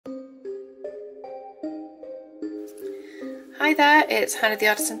Hi there, it's Hannah the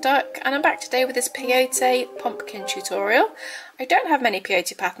Artisan Duck and I'm back today with this peyote pumpkin tutorial. I don't have many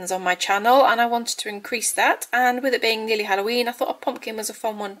peyote patterns on my channel and I wanted to increase that, and with it being nearly Halloween I thought a pumpkin was a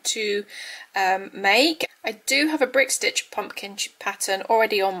fun one to make. I do have a brick stitch pumpkin pattern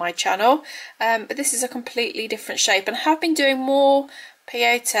already on my channel, but this is a completely different shape and I have been doing more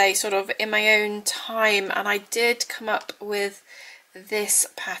peyote sort of in my own time, and I did come up with this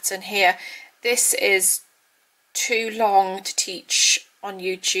pattern here. This is too long to teach on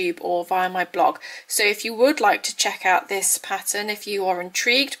YouTube or via my blog, so if you would like to check out this pattern, if you are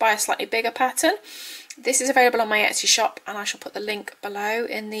intrigued by a slightly bigger pattern, this is available on my Etsy shop and I shall put the link below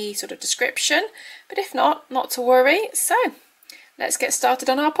in the sort of description, but if not to worry. So let's get started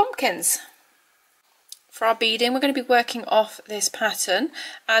on our pumpkins. For our beading, we're going to be working off this pattern,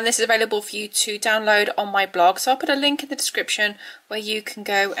 and this is available for you to download on my blog, so I'll put a link in the description where you can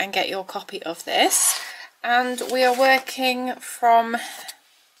go and get your copy of this. And we are working from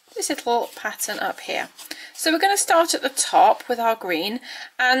this little pattern up here. So we're going to start at the top with our green,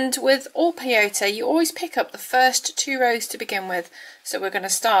 and with all peyote you always pick up the first two rows to begin with. So we're going to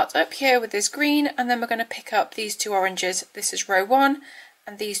start up here with this green, and then we're going to pick up these two oranges. This is row 1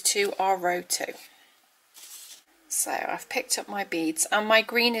 and these two are row 2. So I've picked up my beads and my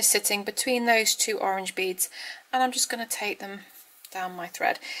green is sitting between those two orange beads, and I'm just going to take them down my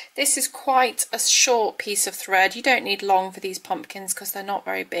thread. This is quite a short piece of thread. You don't need long for these pumpkins because they're not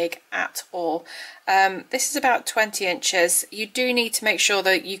very big at all. This is about 20 inches. You do need to make sure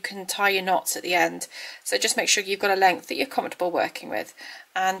that you can tie your knots at the end, so just make sure you've got a length that you're comfortable working with.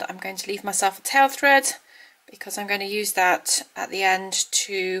 And I'm going to leave myself a tail thread because I'm going to use that at the end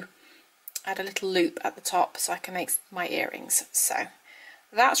to add a little loop at the top so I can make my earrings. So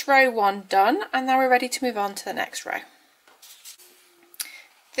that's row 1 done, and now we're ready to move on to the next row.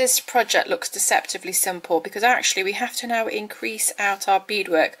 This project looks deceptively simple because actually we have to now increase out our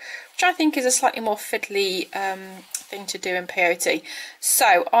beadwork, which I think is a slightly more fiddly thing to do in peyote.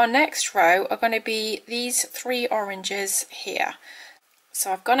 So our next row are going to be these 3 oranges here.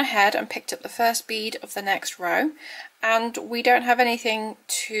 So I've gone ahead and picked up the first bead of the next row, and we don't have anything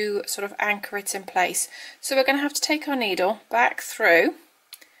to sort of anchor it in place. So we're going to have to take our needle back through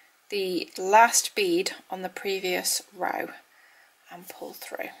the last bead on the previous row and pull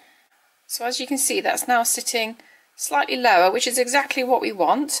through. So as you can see, that's now sitting slightly lower, which is exactly what we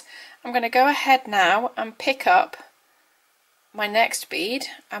want. I'm going to go ahead now and pick up my next bead,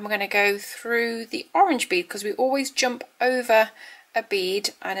 and we're going to go through the orange bead because we always jump over a bead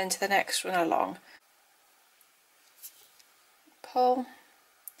and into the next one along. Pull,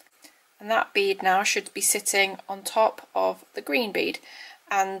 and that bead now should be sitting on top of the green bead,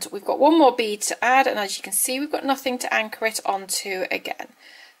 and we've got one more bead to add, and as you can see we've got nothing to anchor it onto again.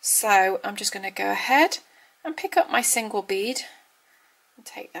 So I'm just going to go ahead and pick up my single bead and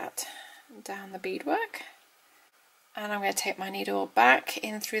take that down the beadwork, and I'm going to take my needle back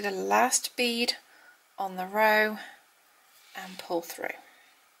in through the last bead on the row and pull through.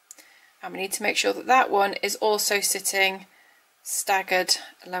 And we need to make sure that that one is also sitting staggered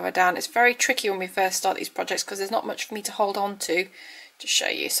lower down. It's very tricky when we first start these projects because there's not much for me to hold on to show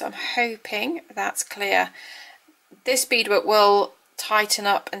you, so I'm hoping that's clear. This beadwork will tighten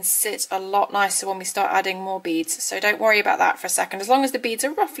up and sit a lot nicer when we start adding more beads, so don't worry about that for a second. As long as the beads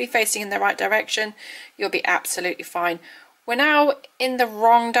are roughly facing in the right direction, you'll be absolutely fine. We're now in the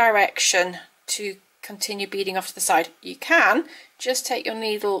wrong direction to continue beading off to the side. You can just take your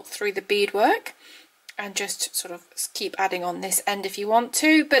needle through the beadwork and just sort of keep adding on this end if you want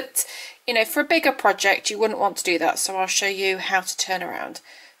to, but you know, for a bigger project you wouldn't want to do that, so I'll show you how to turn around.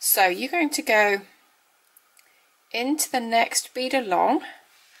 So you're going to go into the next bead along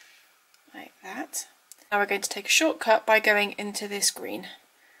like that. Now we're going to take a shortcut by going into this green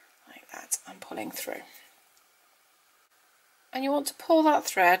like that and pulling through. And you want to pull that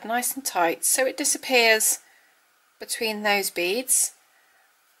thread nice and tight so it disappears between those beads,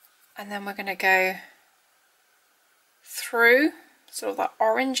 and then we're going to go through sort of that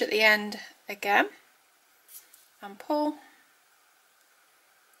orange at the end again and pull,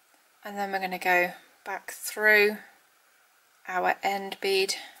 and then we're going to go back through our end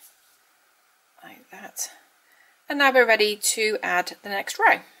bead like that, and now we're ready to add the next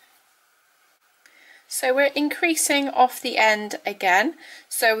row. So we're increasing off the end again,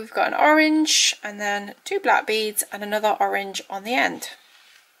 so we've got an orange and then 2 black beads and another orange on the end.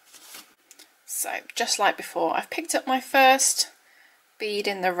 So just like before, I've picked up my first bead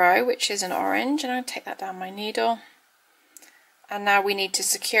in the row, which is an orange, and I'll take that down my needle, and now we need to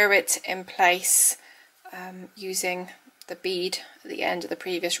secure it in place using the bead at the end of the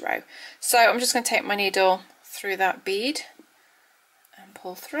previous row. So I'm just going to take my needle through that bead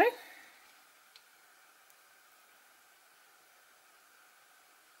pull through.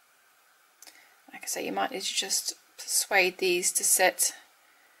 Like I say, you might need to just persuade these to sit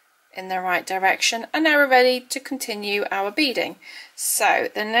in the right direction. And now we're ready to continue our beading. So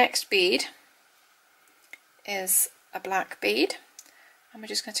the next bead is a black bead, and we're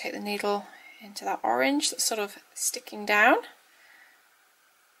just going to take the needle into that orange that's sort of sticking down,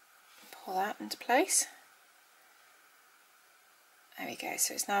 pull that into place. There we go,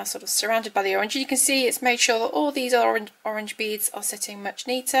 so it's now sort of surrounded by the orange. You can see it's made sure that all these orange beads are sitting much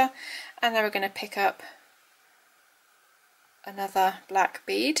neater. And then we're going to pick up another black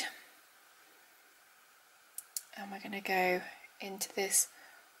bead, and we're going to go into this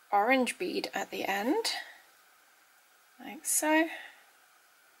orange bead at the end, like so.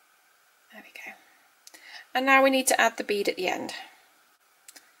 There we go. And now we need to add the bead at the end.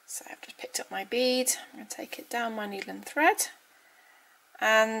 So I've just picked up my bead, I'm going to take it down my needle and thread,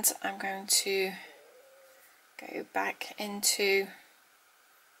 and I'm going to go back into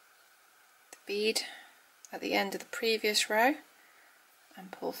the bead at the end of the previous row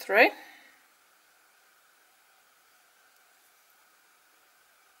and pull through.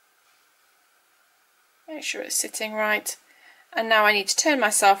 Make sure it's sitting right, and now I need to turn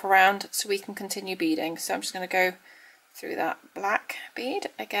myself around so we can continue beading. So I'm just going to go through that black bead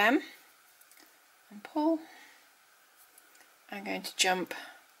again and pull. I'm going to jump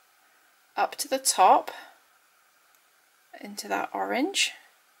up to the top into that orange,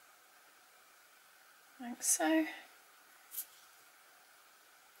 like so.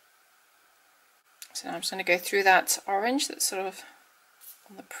 So now I'm just going to go through that orange that's sort of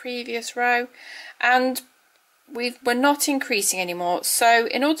on the previous row, and we're not increasing anymore. So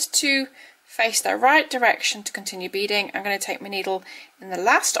in order to face the right direction to continue beading, I'm going to take my needle in the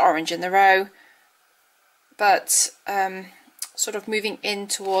last orange in the row, but sort of moving in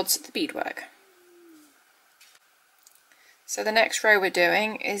towards the beadwork. So the next row we're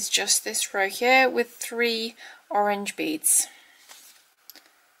doing is just this row here with 3 orange beads.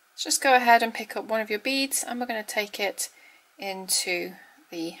 Just go ahead and pick up one of your beads, and we're going to take it into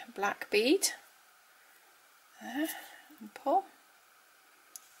the black bead there and pull.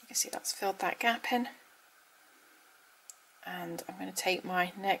 You can see that's filled that gap in, and I'm going to take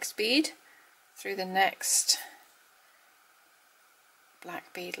my next bead through the next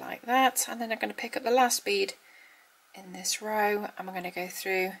black bead like that, and then I'm going to pick up the last bead in this row, and we're going to go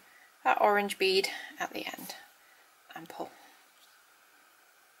through that orange bead at the end and pull.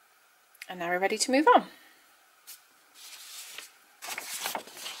 And now we're ready to move on.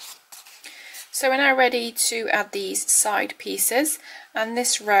 So we're now ready to add these side pieces, and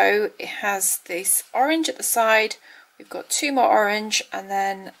this row, it has this orange at the side, we've got 2 more orange, and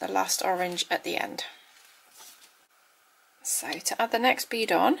then the last orange at the end. So to add the next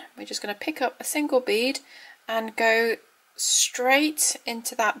bead on, we're just going to pick up a single bead and go straight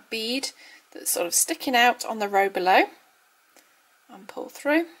into that bead that's sort of sticking out on the row below and pull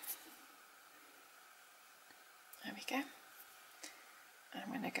through. There we go. I'm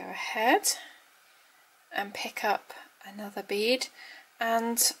going to go ahead and pick up another bead,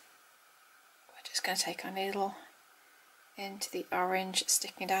 and we're just going to take our needle into the orange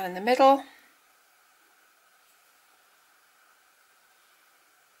sticking down in the middle.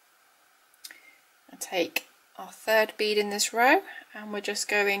 And take our 3rd bead in this row, and we're just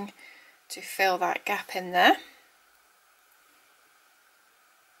going to fill that gap in there.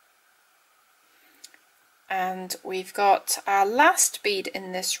 And we've got our last bead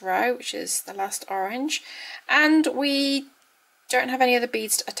in this row, which is the last orange, and we don't have any other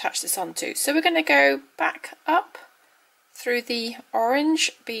beads to attach this onto. So we're going to go back up through the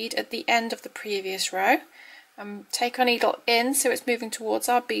orange bead at the end of the previous row and take our needle in so it's moving towards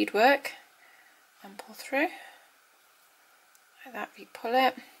our beadwork and pull through. Like that, we pull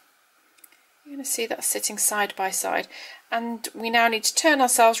it. You're going to see that sitting side by side, and we now need to turn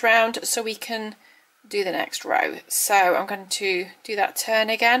ourselves round so we can do the next row. So I'm going to do that turn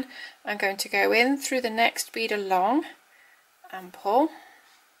again. I'm going to go in through the next bead along and pull.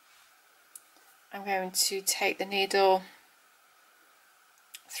 I'm going to take the needle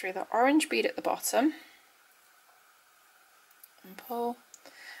through the orange bead at the bottom and pull,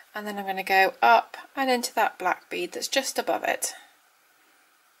 and then I'm going to go up and into that black bead that's just above it,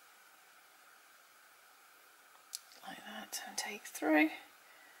 like that, and take through.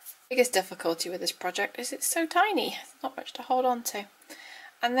 The biggest difficulty with this project is it's so tiny, there's not much to hold on to.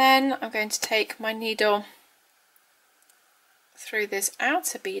 And then I'm going to take my needle through this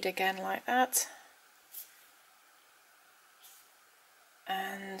outer bead again like that,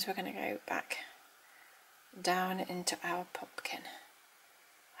 and we're going to go back down into our pumpkin.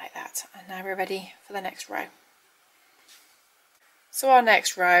 like that. And now we're ready for the next row. So our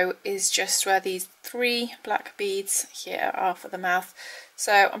next row is just where these 3 black beads here are for the mouth.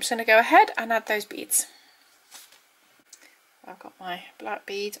 So I'm just going to go ahead and add those beads. I've got my black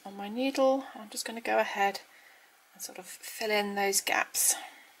bead on my needle. I'm just going to go ahead and sort of fill in those gaps.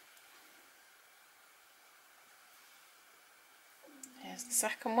 Here's the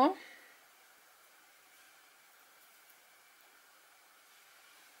second one.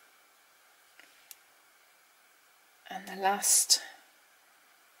 And the last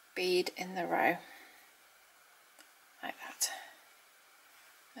bead in the row, like that.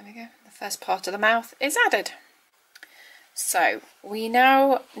 There we go, the first part of the mouth is added. So we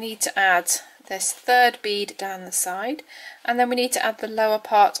now need to add this 3rd bead down the side, and then we need to add the lower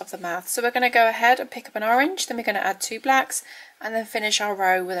part of the mouth. So we're going to go ahead and pick up an orange, then we're going to add 2 blacks, and then finish our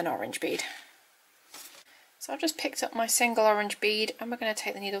row with an orange bead. So I've just picked up my single orange bead, and we're going to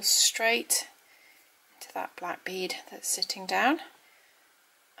take the needle straight into that black bead that's sitting down.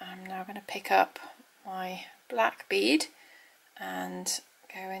 I'm now going to pick up my black bead and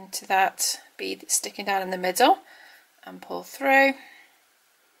go into that bead that's sticking down in the middle and pull through.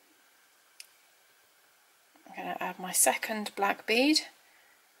 I'm going to add my 2nd black bead.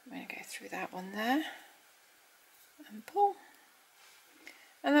 I'm going to go through that one there and pull.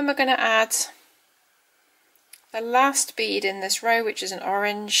 And then we're going to add the last bead in this row, which is an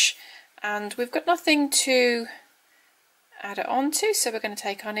orange, and we've got nothing to add it onto, so we're going to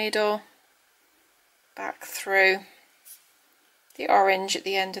take our needle back through the orange at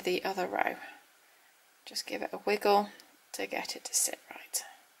the end of the other row. Just give it a wiggle to get it to sit right.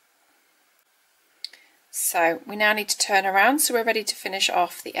 So we now need to turn around, so we're ready to finish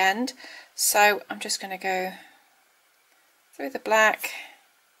off the end. So I'm just going to go through the black,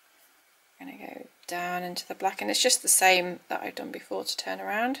 I'm going to go down into the black, and it's just the same that I've done before to turn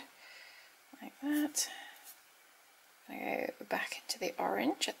around, like that. I'm going to go back into the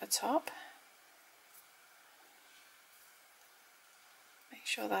orange at the top. Make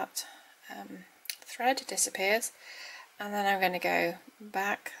sure that thread disappears, and then I'm going to go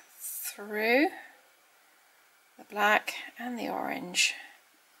back through the black and the orange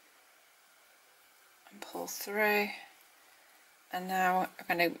and pull through, and now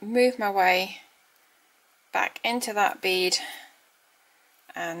I'm going to move my way back into that bead,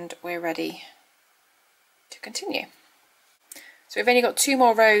 and we're ready to continue. So we've only got 2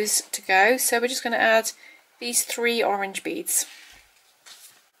 more rows to go, so we're just going to add these 3 orange beads.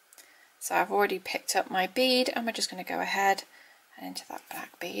 So I've already picked up my bead, and we're just going to go ahead and into that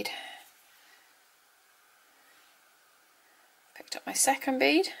black bead. Picked up my 2nd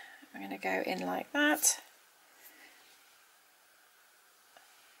bead, I'm going to go in like that.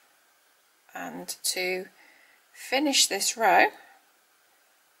 And to finish this row,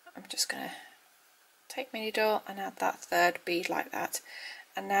 I'm just going to take my needle and add that 3rd bead like that.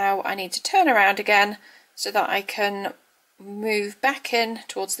 And now I need to turn around again so that I can move back in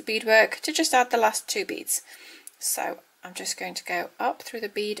towards the beadwork to just add the last 2 beads. So I'm just going to go up through the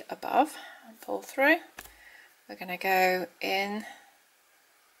bead above and pull through. We're going to go in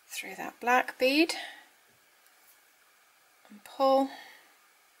through that black bead and pull.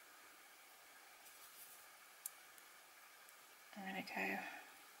 I'm going to go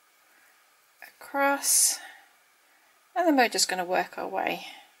across, and then we're just going to work our way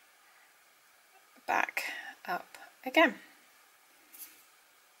back up again.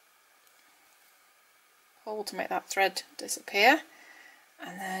 Pull to make that thread disappear,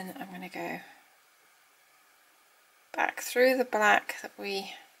 and then I'm going to go back through the black that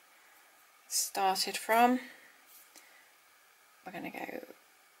we started from. We're going to go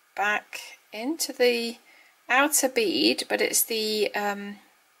back into the outer bead, but it's the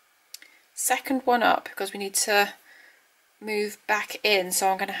 2nd one up, because we need to move back in. So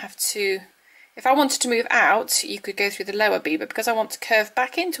I'm going to have to, if I wanted to move out, you could go through the lower bead, but because I want to curve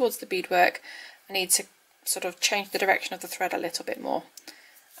back in towards the beadwork, I need to sort of change the direction of the thread a little bit more.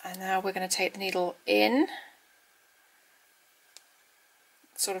 And now we're going to take the needle in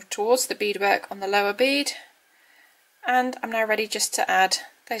sort of towards the beadwork on the lower bead, and I'm now ready just to add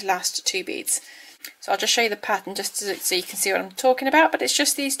those last 2 beads. So I'll just show you the pattern just so you can see what I'm talking about, but it's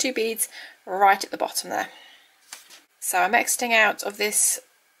just these 2 beads right at the bottom there. So I'm exiting out of this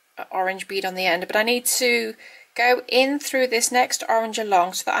orange bead on the end, but I need to go in through this next orange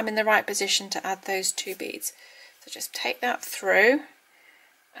along so that I'm in the right position to add those 2 beads. So just take that through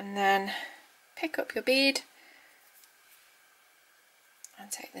and then pick up your bead and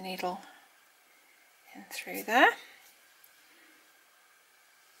take the needle in through there.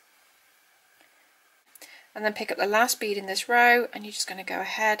 and then pick up the last bead in this row, and you're just going to go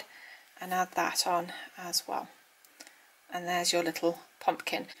ahead and add that on as well. And there's your little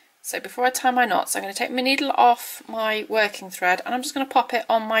pumpkin. So before I tie my knots, I'm going to take my needle off my working thread and I'm just going to pop it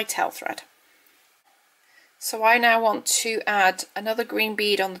on my tail thread. So I now want to add another green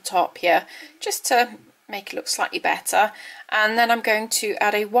bead on the top here, just to make it look slightly better, and then I'm going to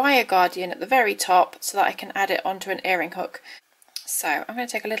add a wire guardian at the very top so that I can add it onto an earring hook. So I'm going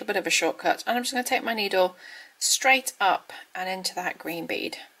to take a little bit of a shortcut, and I'm just going to take my needle straight up and into that green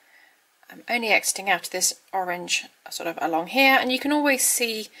bead. I'm only exiting out of this orange sort of along here, and you can always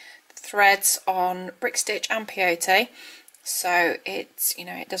see the threads on brick stitch and peyote, so it's, you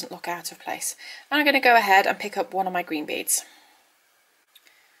know, it doesn't look out of place. And I'm going to go ahead and pick up one of my green beads.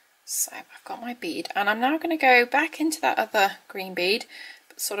 So I've got my bead, and I'm now going to go back into that other green bead,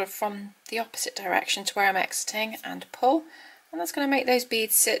 but sort of from the opposite direction to where I'm exiting, and pull, and that's going to make those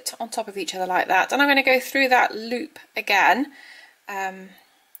beads sit on top of each other like that. And I'm going to go through that loop again,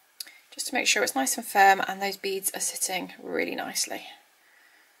 just to make sure it's nice and firm and those beads are sitting really nicely.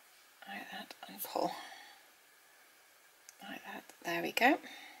 Like that, and pull. Like that, there we go.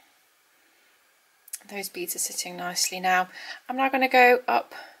 Those beads are sitting nicely now. I'm now going to go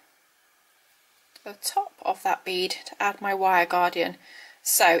up to the top of that bead to add my wire guardian.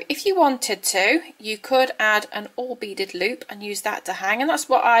 So if you wanted to, you could add an all beaded loop and use that to hang, and that's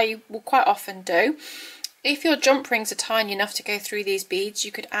what I will quite often do. If your jump rings are tiny enough to go through these beads,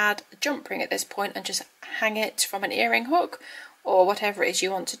 you could add a jump ring at this point and just hang it from an earring hook or whatever it is you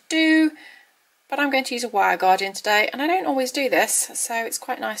want to do. But I'm going to use a wire guardian today, and I don't always do this, so it's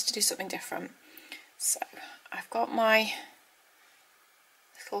quite nice to do something different. So I've got my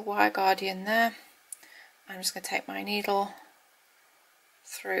little wire guardian there. I'm just going to take my needle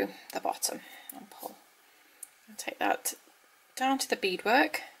through the bottom and pull, and take that down to the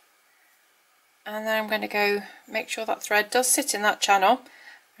beadwork, and then I'm going to go make sure that thread does sit in that channel.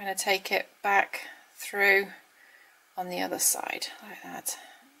 I'm going to take it back through on the other side like that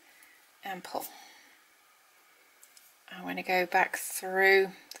and pull. I'm going to go back through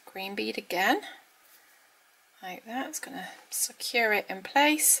the green bead again like that. It's going to secure it in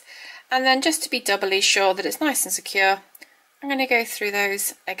place, and then just to be doubly sure that it's nice and secure, I'm going to go through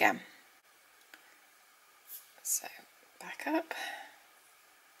those again. So back up,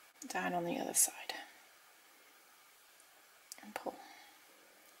 down on the other side, and pull.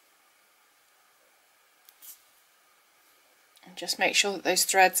 And just make sure that those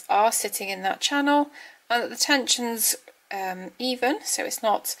threads are sitting in that channel and that the tension's even, so it's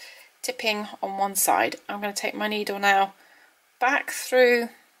not tipping on one side. I'm going to take my needle now back through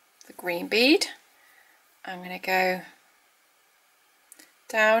the green bead. I'm going to go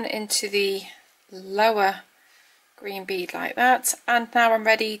down into the lower green bead like that, and now I'm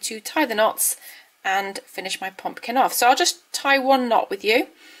ready to tie the knots and finish my pumpkin off. So I'll just tie one knot with you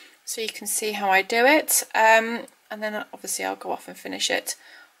so you can see how I do it, and then obviously I'll go off and finish it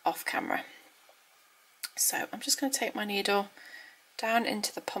off camera. So I'm just going to take my needle down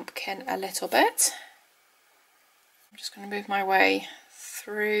into the pumpkin a little bit. I'm just going to move my way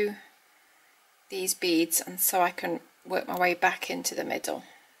through these beads, and so I can work my way back into the middle.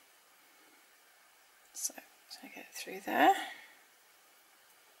 So I get through there.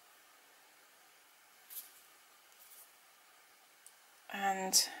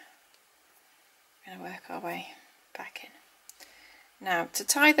 And we're going to work our way back in. Now, to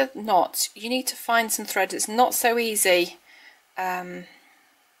tie the knot, you need to find some thread. It's not so easy to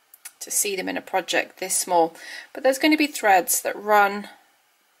see them in a project this small, but there's going to be threads that run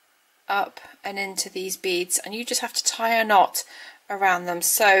up and into these beads, and you just have to tie a knot around them.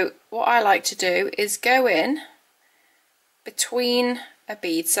 So what I like to do is go in between a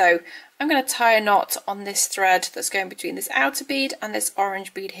bead. So I'm going to tie a knot on this thread that's going between this outer bead and this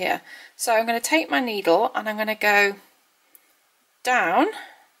orange bead here. So I'm going to take my needle and I'm going to go down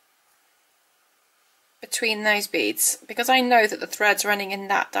between those beads, because I know that the thread's running in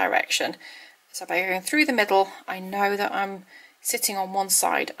that direction. So by going through the middle, I know that I'm sitting on one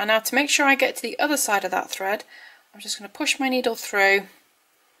side. And now to make sure I get to the other side of that thread, I'm just going to push my needle through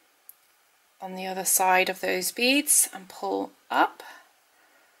on the other side of those beads and pull up.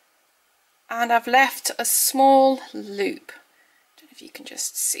 And I've left a small loop. I don't know if you can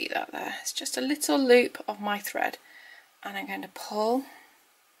just see that there. It's just a little loop of my thread. And I'm going to pull.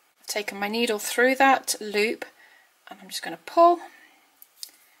 I've taken my needle through that loop and I'm just going to pull.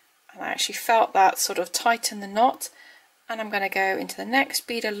 And I actually felt that sort of tighten the knot. And I'm going to go into the next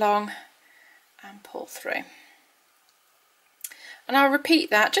bead along and pull through. And I'll repeat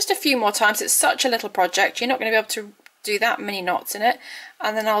that just a few more times. It's such a little project, you're not going to be able to do that many knots in it,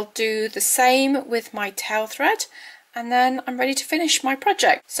 and then I'll do the same with my tail thread, and then I'm ready to finish my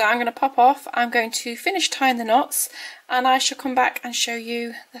project. So I'm going to pop off, I'm going to finish tying the knots, and I shall come back and show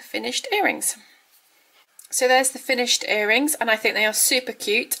you the finished earrings. So there's the finished earrings, and I think they are super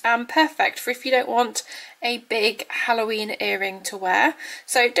cute and perfect for if you don't want a big Halloween earring to wear.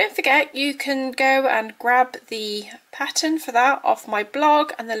 So don't forget, you can go and grab the pattern for that off my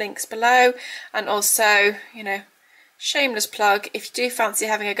blog, and the link's below. And also, you know, shameless plug, if you do fancy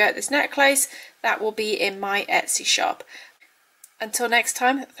having a go at this necklace, that will be in my Etsy shop. Until next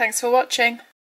time, thanks for watching.